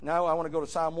Now I want to go to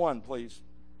Psalm 1, please.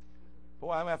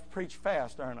 Boy, I'm going to have to preach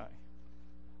fast, aren't I?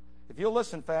 If you'll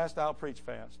listen fast, I'll preach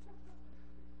fast.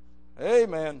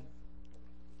 Amen.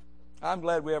 I'm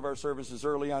glad we have our services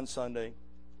early on Sunday.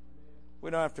 We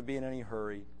don't have to be in any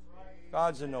hurry.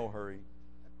 God's in no hurry.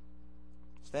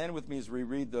 Stand with me as we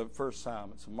read the first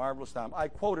psalm. It's a marvelous psalm. I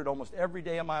quote it almost every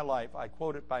day of my life. I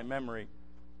quote it by memory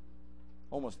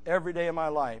almost every day of my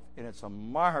life. And it's a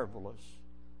marvelous,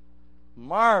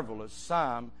 marvelous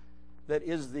psalm that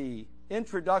is the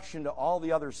introduction to all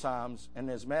the other psalms. And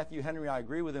as Matthew Henry, I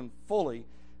agree with him fully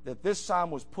that this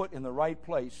psalm was put in the right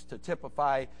place to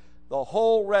typify the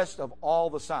whole rest of all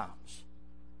the psalms.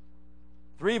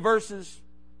 3 verses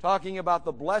talking about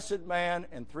the blessed man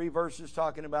and 3 verses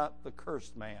talking about the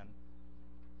cursed man.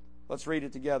 Let's read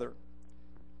it together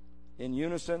in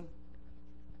unison,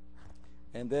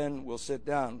 and then we'll sit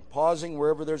down, pausing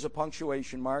wherever there's a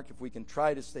punctuation mark. If we can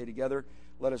try to stay together,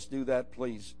 let us do that,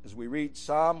 please, as we read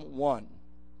Psalm 1.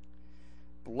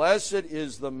 Blessed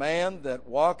is the man that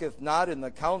walketh not in the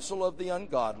counsel of the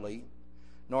ungodly,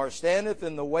 nor standeth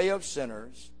in the way of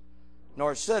sinners,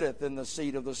 nor sitteth in the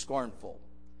seat of the scornful.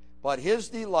 But his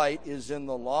delight is in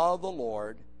the law of the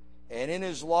Lord, and in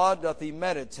his law doth he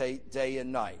meditate day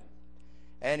and night.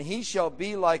 And he shall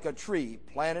be like a tree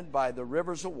planted by the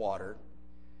rivers of water,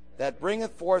 that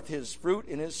bringeth forth his fruit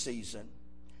in his season.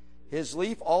 His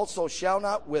leaf also shall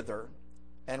not wither,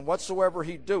 and whatsoever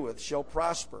he doeth shall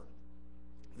prosper.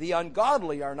 The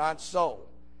ungodly are not so,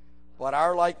 but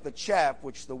are like the chaff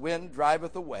which the wind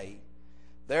driveth away.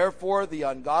 Therefore the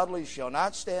ungodly shall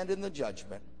not stand in the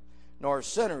judgment, nor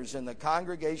sinners in the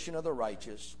congregation of the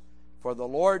righteous. For the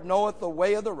Lord knoweth the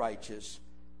way of the righteous,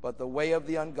 but the way of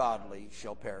the ungodly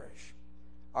shall perish.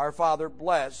 Our Father,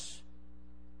 bless,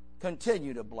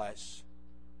 continue to bless.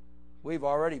 We've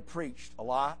already preached a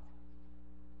lot.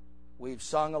 We've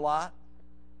sung a lot.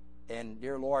 And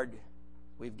dear Lord,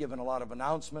 we've given a lot of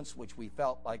announcements which we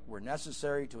felt like were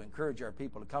necessary to encourage our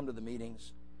people to come to the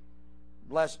meetings.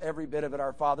 Bless every bit of it,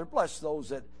 our Father. Bless those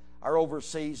that are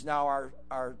overseas now,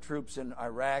 our troops in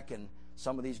Iraq and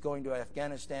some of these going to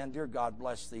Afghanistan. Dear God,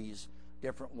 bless these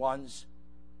different ones.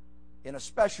 In a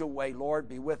special way, Lord,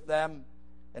 be with them.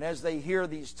 And as they hear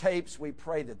these tapes, we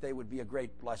pray that they would be a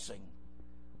great blessing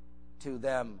to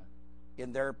them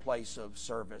in their place of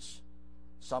service.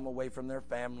 Some away from their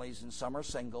families and some are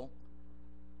single.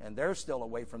 And they're still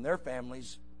away from their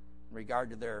families in regard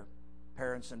to their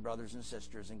parents and brothers and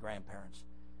sisters and grandparents.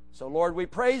 So, Lord, we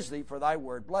praise Thee for Thy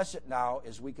word. Bless it now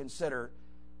as we consider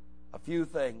a few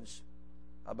things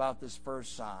about this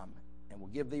first psalm. And we'll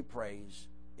give Thee praise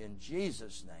in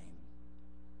Jesus' name.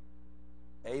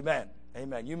 Amen.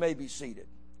 Amen. You may be seated.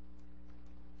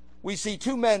 We see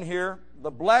 2 men here,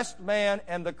 the blessed man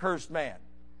and the cursed man.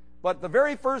 But the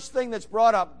very first thing that's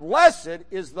brought up, blessed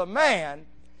is the man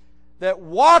that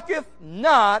walketh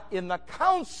not in the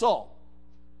counsel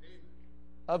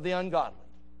of the ungodly.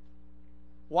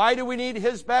 Why do we need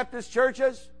His Baptist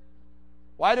churches?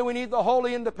 Why do we need the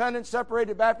Holy Independent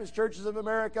Separated Baptist Churches of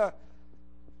America?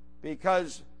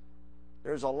 Because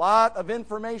there's a lot of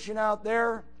information out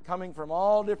there coming from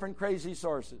all different crazy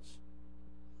sources.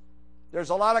 There's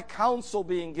a lot of counsel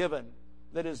being given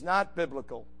that is not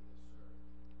biblical.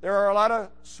 There are a lot of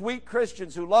sweet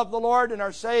Christians who love the Lord and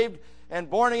are saved and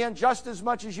born again just as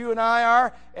much as you and I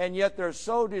are, and yet they're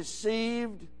so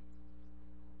deceived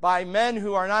by men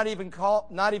who are not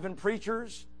even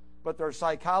preachers, but they're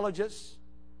psychologists.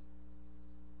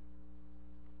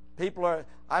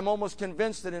 I'm almost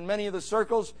convinced that in many of the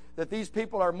circles that these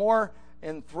people are more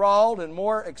enthralled and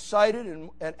more excited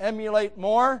and emulate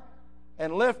more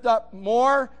and lift up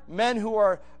more men who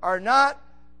are not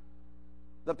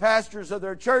the pastors of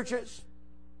their churches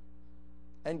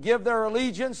and give their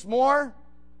allegiance more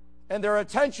and their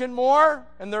attention more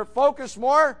and their focus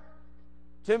more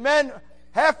to men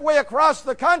halfway across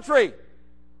the country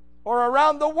or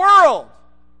around the world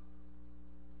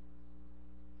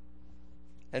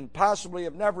and possibly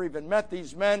have never even met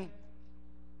these men.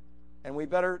 And we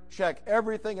better check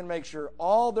everything and make sure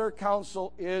all their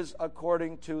counsel is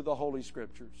according to the Holy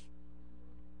Scriptures.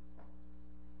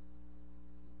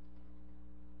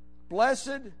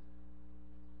 Blessed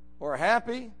or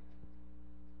happy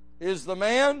is the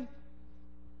man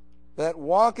that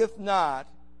walketh not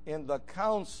in the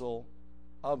counsel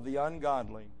of the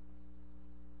ungodly.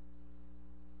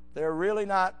 They're really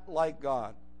not like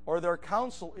God, or their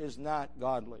counsel is not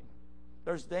godly.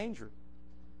 There's danger.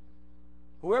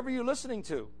 Whoever you're listening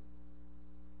to,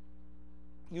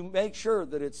 you make sure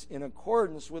that it's in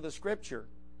accordance with the Scripture.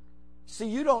 See,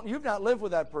 you've not lived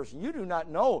with that person. You do not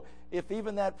know if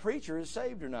even that preacher is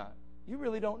saved or not. You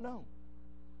really don't know.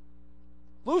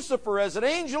 Lucifer, as an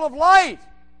angel of light,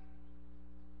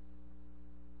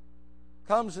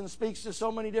 comes and speaks to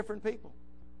so many different people.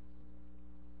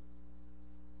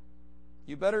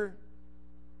 You better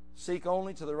seek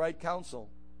only to the right counsel,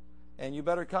 and you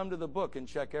better come to the book and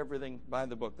check everything by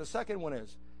the book. The second one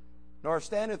is, nor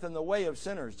standeth in the way of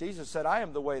sinners. Jesus said, I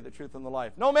am the way, the truth, and the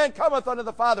life. No man cometh unto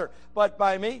the Father but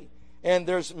by me. And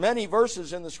there's many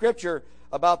verses in the Scripture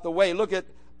about the way. Look at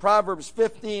Proverbs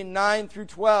 15, 9 through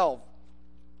 12.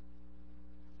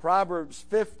 Proverbs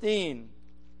 15,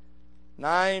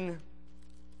 9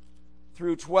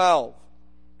 through 12.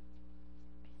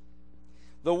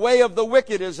 The way of the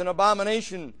wicked is an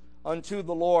abomination unto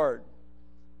the Lord,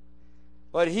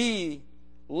 but he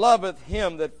loveth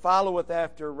him that followeth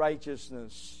after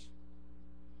righteousness.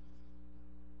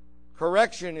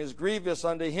 Correction is grievous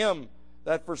unto him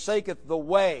that forsaketh the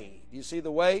way. Do you see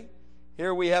the way?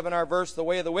 Here we have in our verse the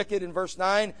way of the wicked in verse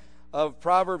 9 of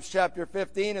Proverbs chapter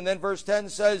 15. And then verse 10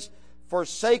 says,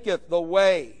 forsaketh the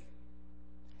way,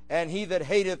 and he that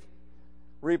hateth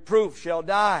reproof shall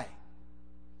die.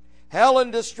 Hell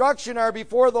and destruction are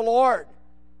before the Lord.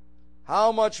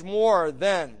 How much more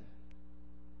then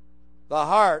the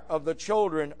heart of the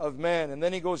children of men? And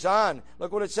then he goes on.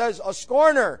 Look what it says. A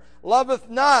scorner loveth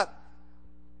not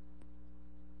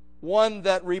one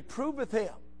that reproveth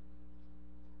him,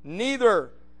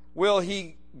 neither will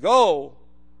he go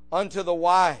unto the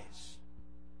wise.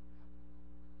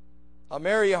 A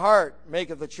merry heart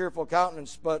maketh a cheerful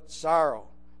countenance, but sorrow.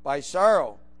 By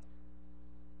sorrow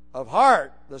of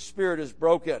heart the spirit is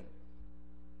broken.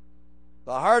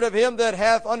 The heart of him that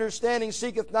hath understanding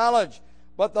seeketh knowledge,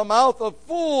 but the mouth of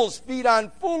fools feed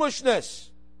on foolishness.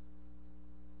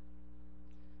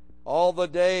 All the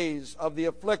days of the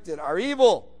afflicted are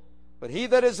evil, but he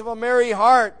that is of a merry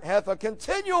heart hath a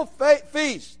continual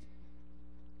feast.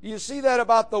 You see that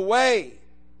about the way,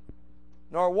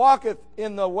 nor walketh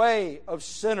in the way of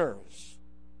sinners.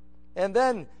 And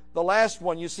then the last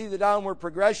one, you see the downward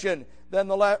progression. Then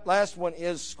the last one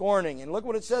is scorning. And look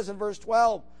what it says in verse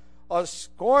 12. A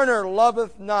scorner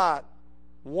loveth not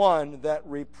one that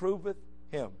reproveth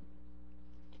him.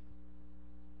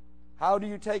 How do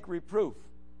you take reproof?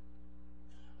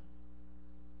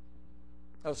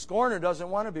 A scorner doesn't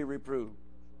want to be reproved.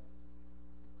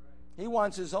 He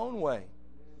wants his own way.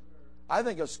 I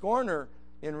think a scorner,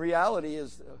 in reality,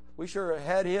 is... we sure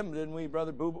had him, didn't we,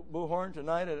 Brother Boohorn,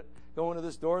 tonight at going to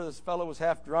this door? This fellow was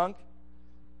half drunk.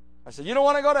 I said, you don't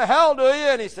want to go to hell, do you?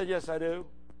 And he said, yes, I do.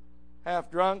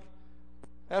 Half drunk.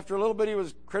 After a little bit, he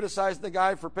was criticizing the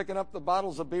guy for picking up the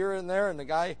bottles of beer in there, and the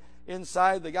guys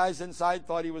inside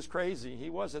thought he was crazy.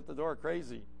 He was at the door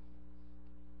crazy.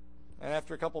 And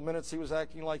after a couple minutes, he was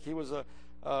acting like he was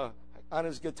on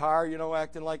his guitar,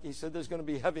 acting like he said, there's going to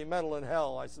be heavy metal in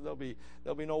hell. I said, there'll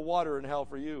be no water in hell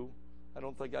for you. I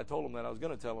don't think I told him that. I was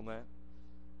going to tell him that.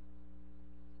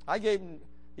 I gave him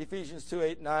Ephesians 2,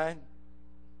 8, 9.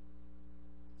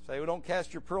 Say, well, don't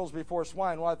cast your pearls before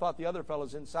swine. Well, I thought the other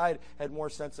fellows inside had more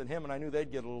sense than him, and I knew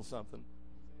they'd get a little something.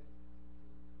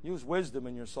 Use wisdom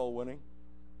in your soul winning.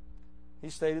 He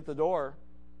stayed at the door.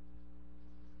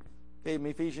 Gave him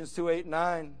Ephesians 2, 8,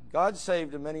 9. God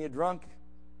saved him, many a drunk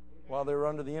while they were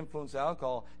under the influence of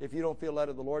alcohol. If you don't feel led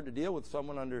of the Lord to deal with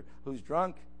someone who's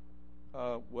drunk,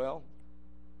 well,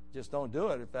 just don't do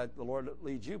it if the Lord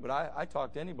leads you. But I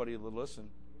talk to anybody that will listen.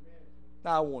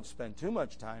 Now, I won't spend too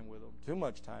much time with them, too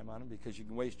much time on them, because you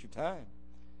can waste your time.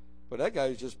 But that guy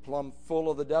is just plumb full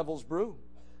of the devil's brew.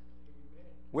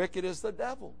 Wicked is the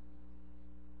devil.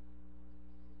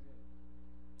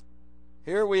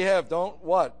 Here we have,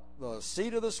 the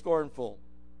seat of the scornful.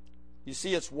 You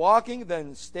see, it's walking,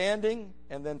 then standing,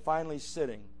 and then finally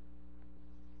sitting.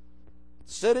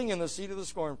 Sitting in the seat of the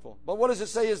scornful. But what does it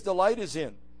say his delight is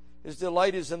in? His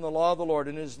delight is in the law of the Lord,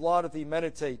 and in his law doth he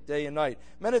meditate day and night.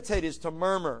 Meditate is to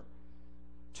murmur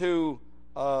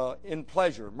in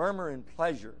pleasure. Murmur in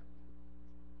pleasure.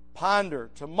 Ponder,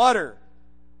 to mutter,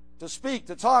 to speak,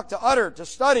 to talk, to utter, to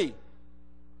study,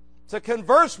 to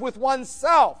converse with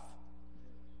oneself,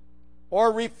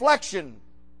 or reflection,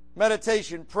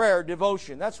 meditation, prayer,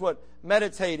 devotion. That's what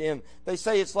meditate in. They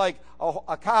say it's like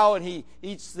a cow, and he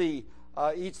eats the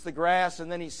grass,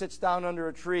 and then he sits down under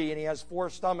a tree, and he has 4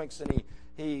 stomachs, and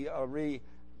he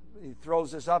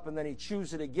throws this up, and then he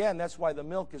chews it again. That's why the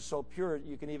milk is so pure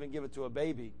you can even give it to a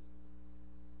baby.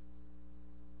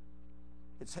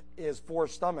 It has 4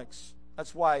 stomachs.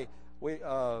 That's why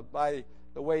by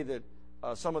the way that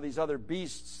some of these other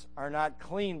beasts are not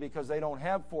clean, because they don't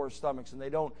have 4 stomachs, and they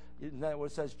don't. Isn't that what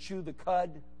it says? Chew the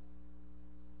cud.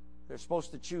 They're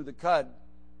supposed to chew the cud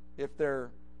if they're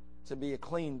to be a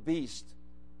clean beast.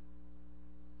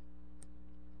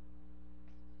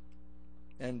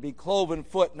 And be cloven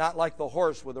foot, not like the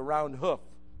horse with a round hoof.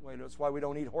 That's why we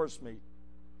don't eat horse meat.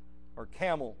 Or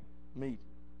camel meat.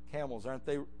 Camels, aren't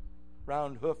they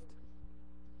round hoofed?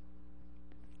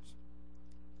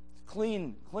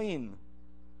 Clean.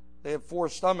 They have 4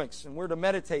 stomachs, and we're to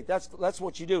meditate. That's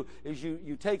what you do, is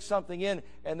you take something in,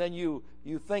 and then you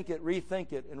think it,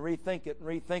 rethink it, and rethink it, and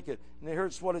rethink it. And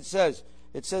here's what it says.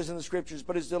 It says in the Scriptures,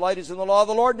 but his delight is in the law of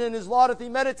the Lord, and in his law doth he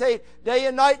meditate day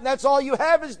and night, and that's all you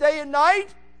have is day and night.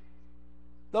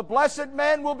 The blessed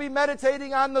man will be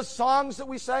meditating on the songs that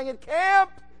we sang at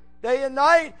camp, day and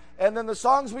night, and then the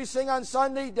songs we sing on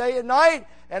Sunday, day and night,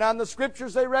 and on the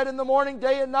Scriptures they read in the morning,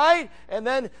 day and night, and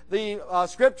then the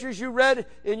Scriptures you read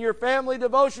in your family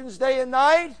devotions, day and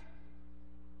night.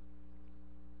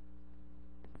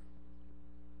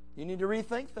 You need to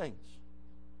rethink things.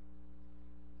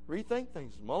 Rethink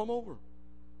things. Mull them over.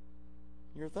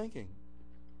 You're thinking.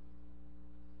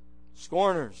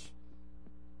 Scorners.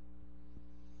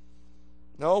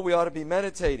 No, we ought to be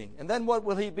meditating. And then what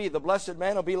will he be? The blessed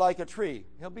man will be like a tree.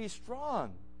 He'll be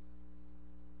strong.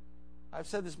 I've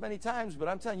said this many times, but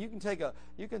I'm telling you,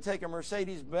 you can take a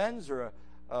Mercedes-Benz or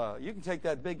you can take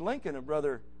that big Lincoln that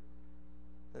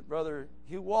brother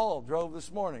Hugh Wall drove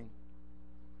this morning.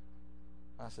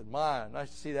 I said, nice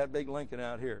to see that big Lincoln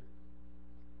out here.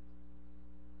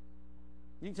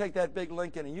 You can take that big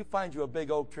Lincoln and you find you a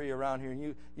big oak tree around here,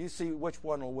 and you see which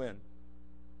one will win.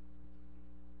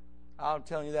 I'm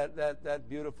telling you that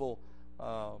beautiful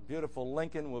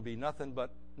Lincoln will be nothing but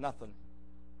nothing.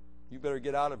 You better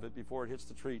get out of it before it hits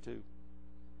the tree too.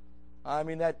 I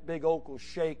mean, that big oak will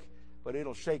shake, but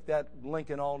it'll shake that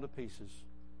Lincoln all to pieces.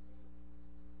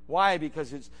 Why?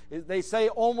 Because they say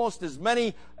almost as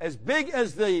big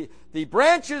as the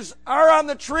branches are on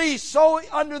the tree, so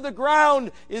under the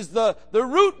ground is the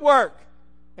root work.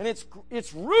 And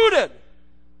it's rooted.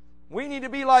 We need to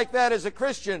be like that as a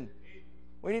Christian.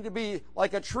 We need to be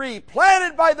like a tree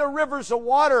planted by the rivers of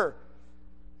water.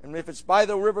 And if it's by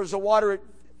the rivers of water, it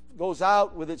goes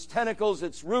out with its tentacles,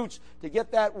 its roots, to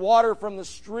get that water from the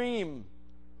stream.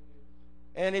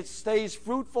 And it stays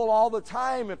fruitful all the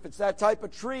time. If it's that type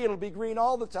of tree, it'll be green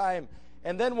all the time.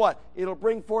 And then what? It'll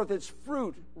bring forth its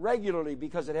fruit regularly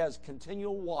because it has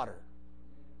continual water.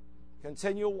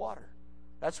 Continual water.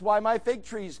 That's why my fig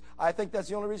trees, I think that's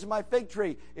the only reason my fig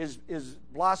tree is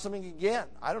blossoming again.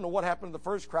 I don't know what happened to the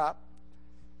first crop.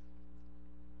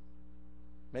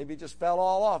 Maybe it just fell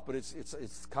all off, but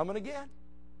it's coming again.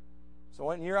 So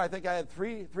one year I think I had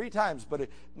three times, but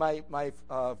my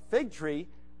fig tree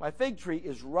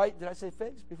is right. Did I say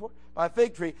figs before? My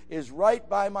fig tree is right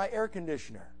by my air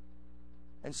conditioner.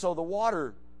 And so the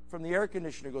water from the air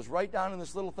conditioner goes right down in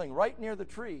this little thing, right near the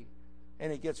tree,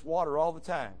 and it gets water all the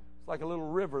time. It's like a little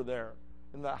river there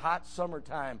in the hot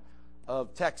summertime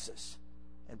of Texas.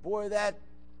 And boy,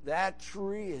 that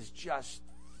tree is just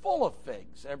full of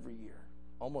figs every year,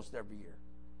 almost every year.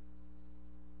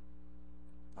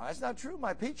 Now, that's not true,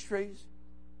 my peach trees.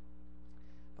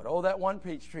 But that one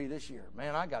peach tree this year,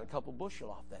 man, I got a couple bushel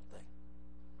off that thing.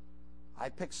 I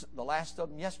picked the last of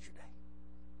them yesterday.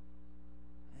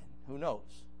 And who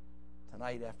knows?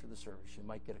 Tonight after the service, you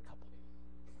might get a couple.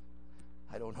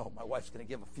 I don't know. My wife's going to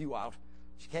give a few out.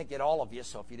 She can't get all of you,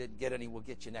 so if you didn't get any, we'll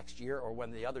get you next year or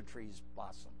when the other trees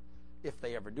blossom, if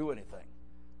they ever do anything.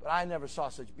 But I never saw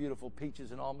such beautiful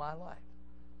peaches in all my life.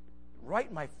 Right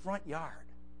in my front yard.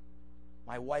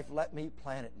 My wife let me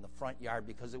plant it in the front yard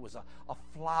because it was a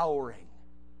flowering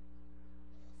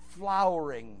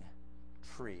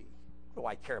tree. What do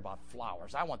I care about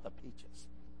flowers? I want the peaches.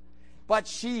 But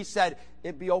she said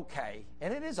it'd be okay.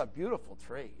 And it is a beautiful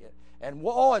tree. And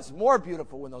it's more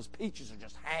beautiful when those peaches are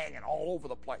just hanging all over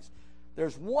the place.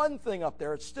 There's one thing up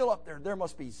there. It's still up there. There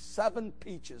must be 7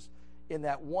 peaches in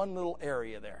that one little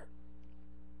area there.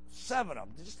 7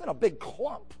 of them, just in a big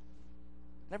clump.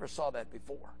 Never saw that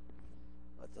before.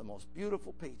 But the most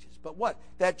beautiful peaches. But what?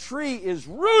 That tree is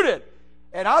rooted.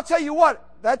 And I'll tell you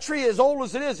what, that tree, as old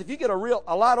as it is, if you get a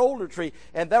lot older tree,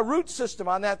 and that root system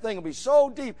on that thing will be so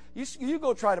deep, you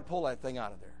go try to pull that thing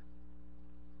out of there.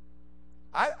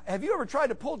 Have you ever tried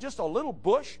to pull just a little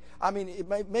bush? I mean, it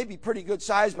may be pretty good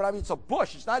size, but I mean, it's a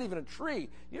bush. It's not even a tree.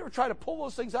 You ever try to pull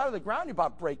those things out of the ground, you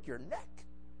about break your neck,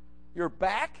 your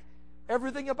back,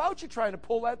 everything about you trying to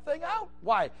pull that thing out.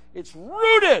 Why? It's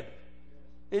rooted.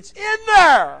 It's in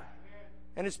there.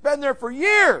 And it's been there for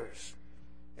years.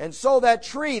 And so that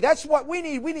tree, that's what we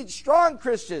need. We need strong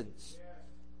Christians.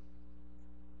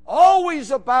 Always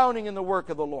abounding in the work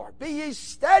of the Lord. Be ye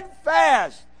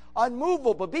steadfast,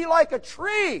 unmovable, but be like a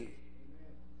tree.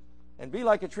 And be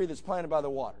like a tree that's planted by the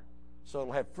water. So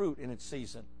it'll have fruit in its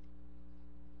season.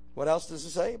 What else does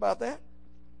it say about that?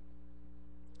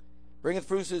 Bringeth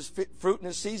fruit in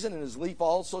his season, and his leaf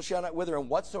also shall not wither, and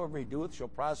whatsoever he doeth shall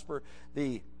prosper.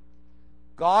 The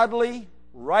godly,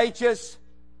 righteous,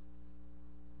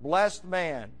 blessed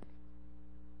man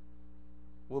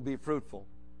will be fruitful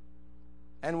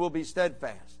and will be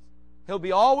steadfast. He'll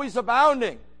be always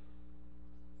abounding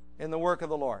in the work of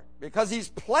the Lord because he's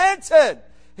planted.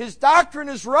 His doctrine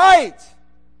is right.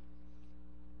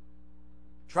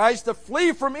 Tries to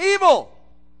flee from evil.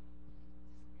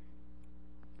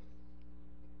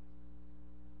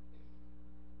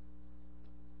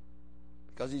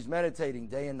 Because he's meditating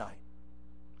day and night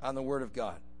on the Word of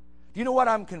God. Do you know what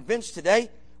I'm convinced today?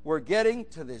 We're getting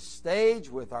to this stage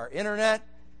with our internet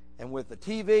and with the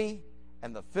TV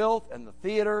and the filth and the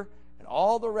theater and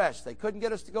all the rest. They couldn't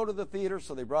get us to go to the theater,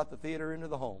 so they brought the theater into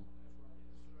the home.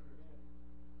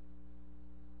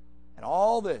 And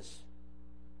all this.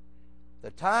 The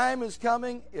time is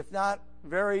coming, if not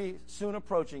very soon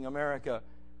approaching, America,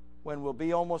 when we'll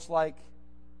be almost like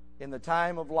in the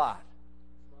time of Lot.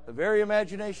 The very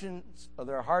imaginations of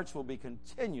their hearts will be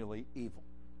continually evil.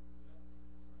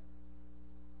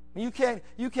 You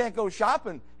can't go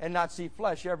shopping and not see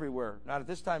flesh everywhere. Not at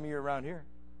this time of year around here.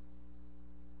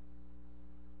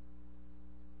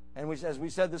 And as we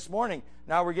said this morning,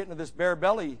 now we're getting to this bare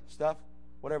belly stuff,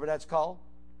 whatever that's called.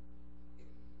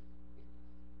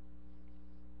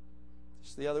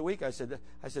 Just the other week I said,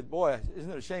 boy,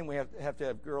 isn't it a shame we have to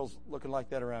have girls looking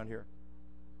like that around here?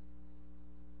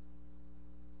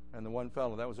 And the one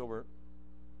fellow, that was over at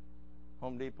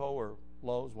Home Depot or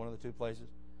Lowe's, one of the two places.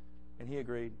 And he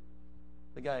agreed.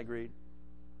 The guy agreed.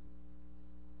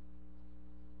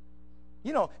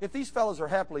 You know, if these fellows are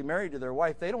happily married to their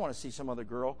wife, they don't want to see some other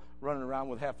girl running around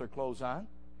with half their clothes on.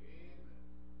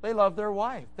 They love their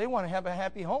wife. They want to have a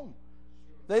happy home.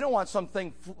 They don't want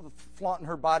something flaunting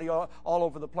her body all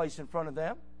over the place in front of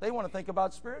them. They want to think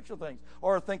about spiritual things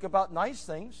or think about nice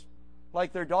things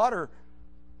like their daughter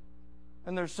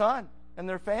and their son and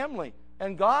their family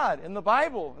and God and the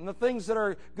Bible and the things that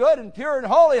are good and pure and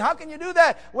holy. How can you do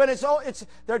that when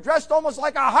they're dressed almost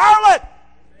like a harlot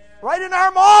right in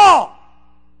our mall?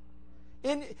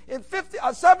 In 50,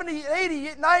 70, 80,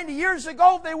 90 years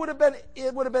ago, it would have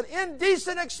been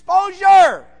indecent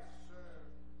exposure.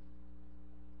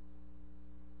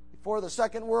 Before the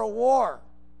Second World War.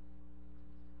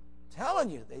 I'm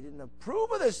telling you, they didn't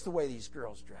approve of this the way these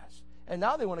girls dress. And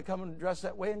now they want to come and dress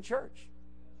that way in church.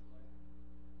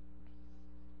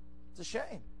 It's a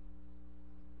shame.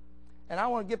 And I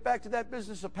want to get back to that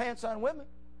business of pants on women.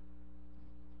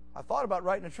 I thought about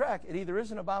writing a tract. It either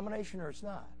is an abomination or it's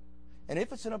not. And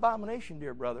if it's an abomination,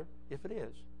 dear brother, if it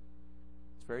is,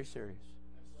 it's very serious.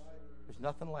 There's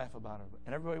nothing to laugh about it.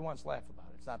 And everybody wants to laugh about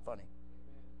it. It's not funny.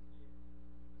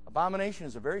 Abomination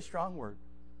is a very strong word.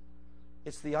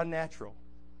 It's the unnatural.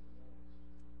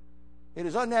 It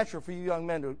is unnatural for you young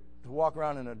men to walk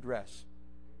around in a dress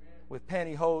with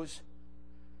pantyhose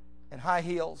and high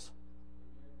heels.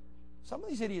 Some of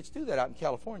these idiots do that out in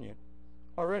California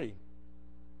already.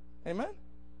 Amen?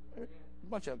 A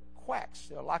bunch of quacks.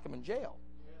 They'll lock them in jail.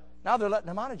 Now they're letting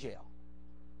them out of jail.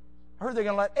 I heard they're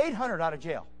going to let 800 out of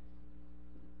jail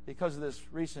because of this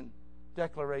recent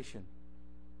declaration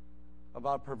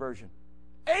about perversion.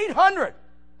 800!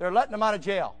 They're letting them out of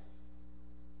jail.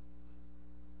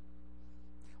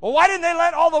 Well, why didn't they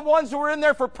let all the ones who were in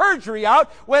there for perjury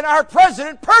out when our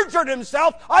president perjured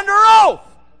himself under oath?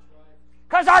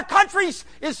 Because our country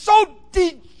is so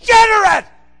degenerate.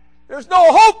 There's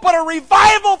no hope but a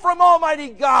revival from Almighty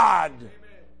God. Amen.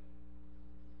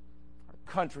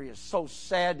 Our country is so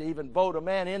sad to even vote a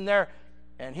man in there,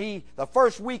 and the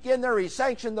first week in there, he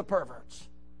sanctioned the perverts.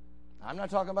 I'm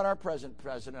not talking about our present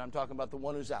president. I'm talking about the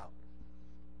one who's out.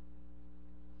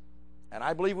 And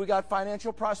I believe we got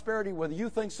financial prosperity, whether you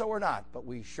think so or not, but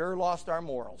we sure lost our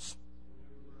morals.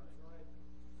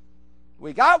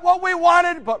 We got what we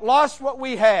wanted, but lost what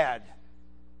we had.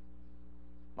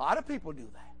 A lot of people do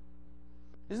that.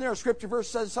 Isn't there a scripture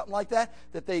verse that says something like that?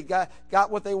 That they got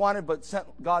what they wanted, but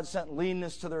God sent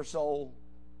leanness to their soul.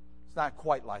 It's not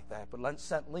quite like that, but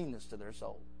sent leanness to their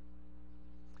soul.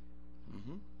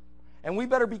 Mm-hmm. And we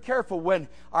better be careful when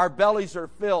our bellies are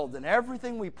filled and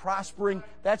everything we prospering.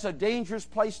 That's a dangerous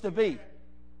place to be.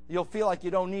 You'll feel like you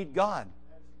don't need God.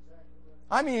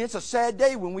 I mean, it's a sad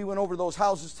day when we went over those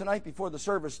houses tonight before the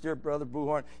service, dear Brother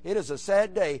Buhorn. It is a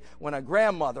sad day when a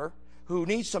grandmother who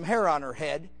needs some hair on her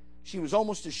head, she was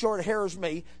almost as short hair as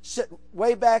me, sit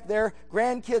way back there,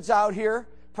 grandkids out here,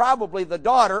 probably the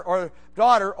daughter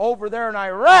over there in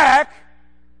Iraq,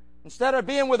 instead of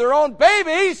being with her own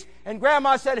babies. And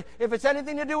Grandma said, if it's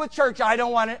anything to do with church, I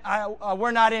don't want it.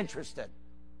 We're not interested.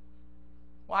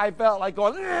 Well, I felt like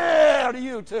going, to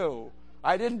you too.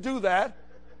 I didn't do that.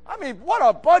 I mean, what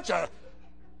kind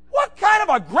of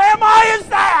a grandma is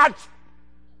that?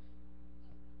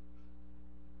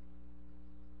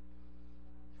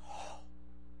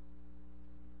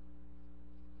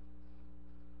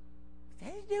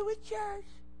 Anything to do with church?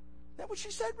 Is that what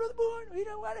she said, Brother Bourne? You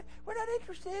know what? We're not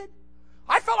interested.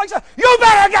 I felt like saying, you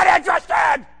better get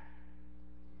interested!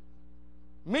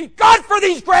 Meet God for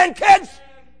these grandkids!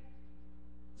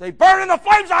 They burn in the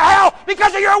flames of hell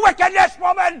because of your wickedness,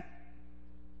 woman!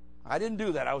 I didn't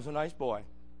do that. I was a nice boy.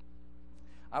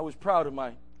 I was proud of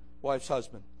my wife's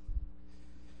husband.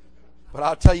 But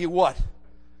I'll tell you what,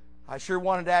 I sure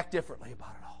wanted to act differently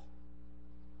about it all.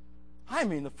 I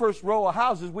mean, the first row of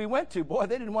houses we went to, boy,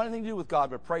 they didn't want anything to do with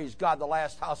God, but praise God, the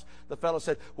last house, the fellow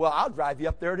said, well, I'll drive you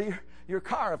up there to your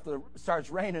car if it starts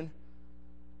raining.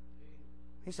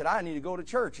 He said, I need to go to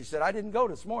church. He said, I didn't go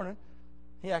this morning.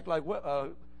 He acted like,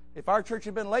 if our church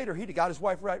had been later, he'd have got his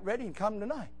wife right ready and come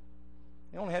tonight.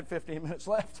 He only had 15 minutes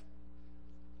left.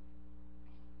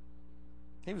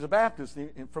 He was a Baptist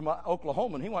from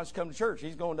Oklahoma, and he wants to come to church.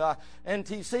 He's going to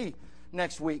NTC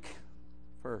next week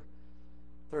for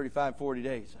 35, 40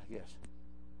 days, I guess.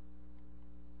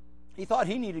 He thought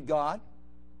he needed God.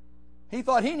 He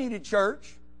thought he needed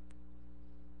church.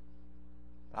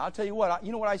 I'll tell you what,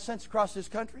 you know what I sense across this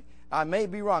country? I may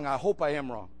be wrong. I hope I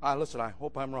am wrong. Listen, I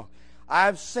hope I'm wrong.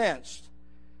 I've sensed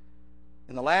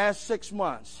in the last 6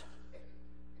 months,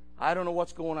 I don't know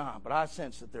what's going on, but I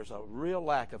sense that there's a real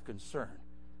lack of concern.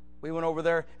 We went over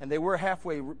there, and they were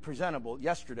halfway presentable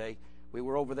yesterday. We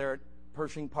were over there at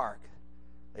Pershing Park.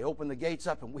 They opened the gates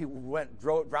up, and we went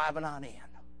driving on in.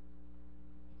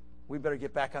 We better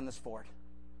get back on this fort.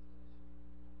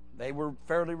 They were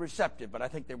fairly receptive, but I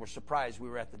think they were surprised we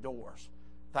were at the doors.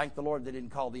 Thank the Lord they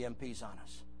didn't call the MPs on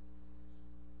us.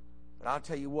 But I'll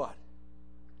tell you what,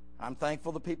 I'm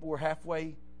thankful the people were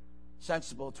halfway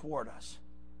sensible toward us.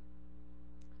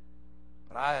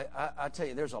 But I tell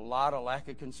you, there's a lot of lack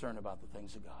of concern about the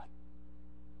things of God.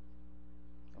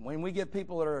 And when we get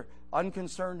people that are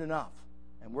unconcerned enough,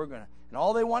 and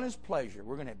all they want is pleasure,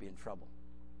 we're going to be in trouble.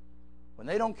 When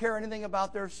they don't care anything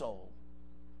about their soul,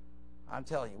 I'm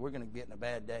telling you, we're going to get in a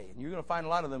bad day. And you're going to find a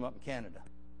lot of them up in Canada.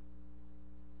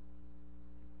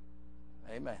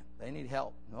 Amen. They need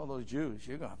help. And all those Jews,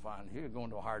 you're going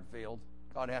to a hard field.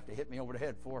 God would have to hit me over the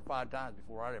head 4 or 5 times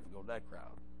before I'd ever go to that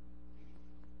crowd.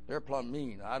 They're plumb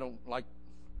mean. I don't like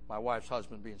my wife's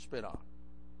husband being spit on.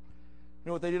 You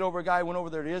know what they did over a guy who went over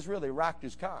there to Israel? They rocked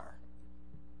his car.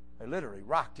 They literally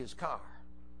rocked his car.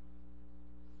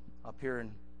 Up here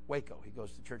in Waco. He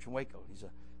goes to church in Waco. He's a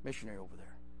missionary over there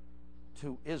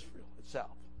to Israel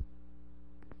itself.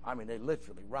 I mean, they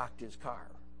literally rocked his car.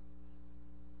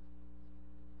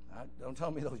 Don't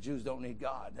tell me those Jews don't need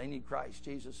God. They need Christ,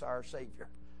 Jesus, our Savior.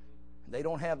 They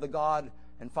don't have the God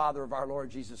and Father of our Lord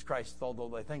Jesus Christ, although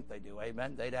they think they do.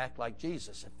 Amen? They'd act like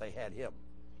Jesus if they had Him.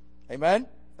 Amen?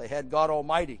 They had God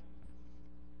Almighty.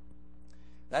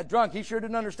 That drunk, he sure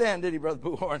didn't understand, did he, Brother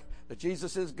Buhorn, that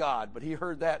Jesus is God. But he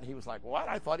heard that, and he was like, what?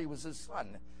 I thought He was His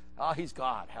Son. Oh, He's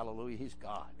God. Hallelujah, He's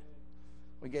God.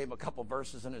 We gave him a couple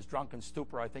verses in his drunken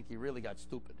stupor. I think he really got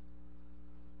stupid.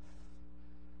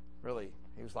 Really.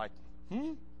 He was like,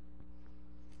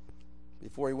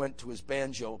 before he went to his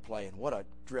banjo playing. What a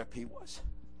drip he was.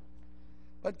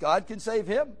 But God can save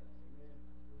him.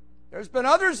 There's been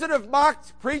others that have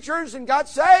mocked preachers and got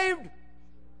saved.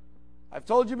 I've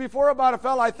told you before about a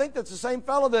fellow, I think that's the same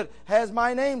fellow that has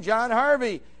my name, John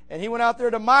Harvey. And he went out there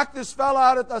to mock this fellow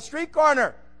out at the street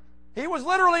corner. He was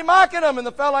literally mocking him, and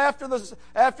the fellow after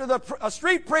the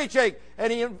street preaching,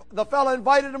 and the fellow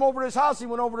invited him over to his house. He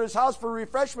went over to his house for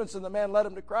refreshments, and the man led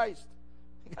him to Christ.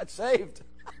 He got saved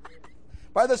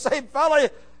by the same fellow,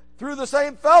 through the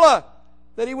same fellow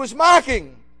that he was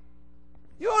mocking.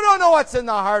 You don't know what's in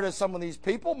the heart of some of these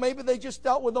people. Maybe they just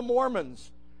dealt with the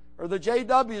Mormons or the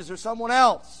JWs or someone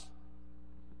else.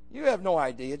 You have no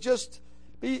idea. Just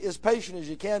be as patient as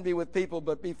you can be with people,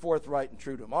 but be forthright and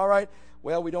true to them. All right?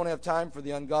 Well, we don't have time for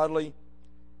the ungodly,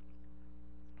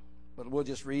 but we'll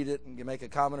just read it and make a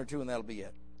comment or two, and that'll be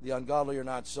it. The ungodly are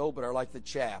not so, but are like the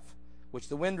chaff, which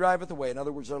the wind driveth away. In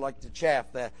other words, they're like the chaff,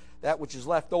 that which is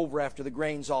left over after the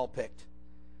grain's all picked.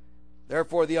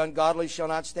 Therefore, the ungodly shall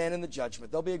not stand in the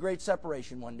judgment. There'll be a great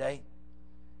separation one day.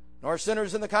 Nor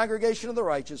sinners in the congregation of the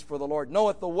righteous, for the Lord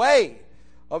knoweth the way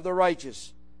of the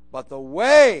righteous, but the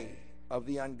way of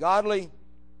the ungodly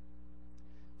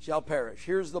shall perish.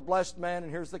 Here's the blessed man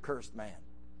and here's the cursed man.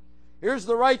 Here's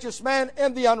the righteous man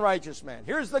and the unrighteous man.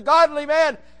 Here's the godly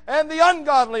man and the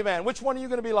ungodly man. Which one are you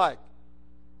going to be like?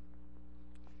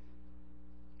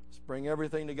 Let's bring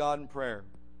everything to God in prayer.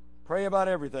 Pray about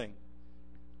everything.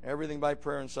 Everything by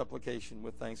prayer and supplication.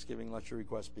 With thanksgiving, let your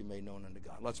requests be made known unto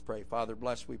God. Let's pray. Father,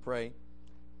 bless, we pray.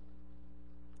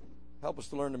 Help us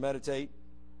to learn to meditate.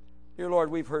 Dear Lord,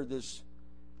 we've heard this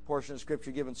portion of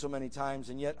Scripture given so many times,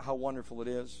 and yet how wonderful it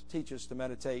is. Teach us to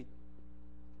meditate.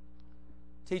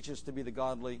 Teach us to be the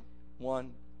godly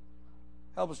one.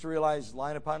 Help us to realize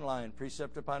line upon line,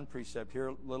 precept upon precept, here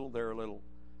a little, there a little.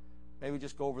 May we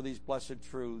just go over these blessed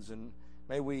truths, and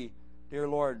may we, dear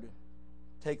Lord,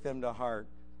 take them to heart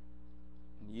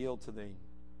and yield to Thee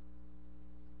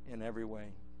in every way.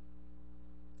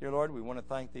 Dear Lord, we want to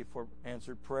thank Thee for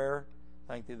answered prayer.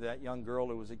 Thank Thee that young girl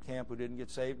who was at camp who didn't get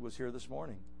saved was here this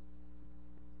morning.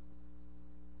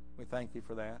 We thank Thee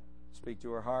for that. Speak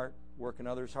to her heart, work in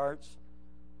others' hearts.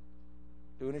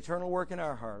 Do an eternal work in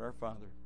our heart, our Father.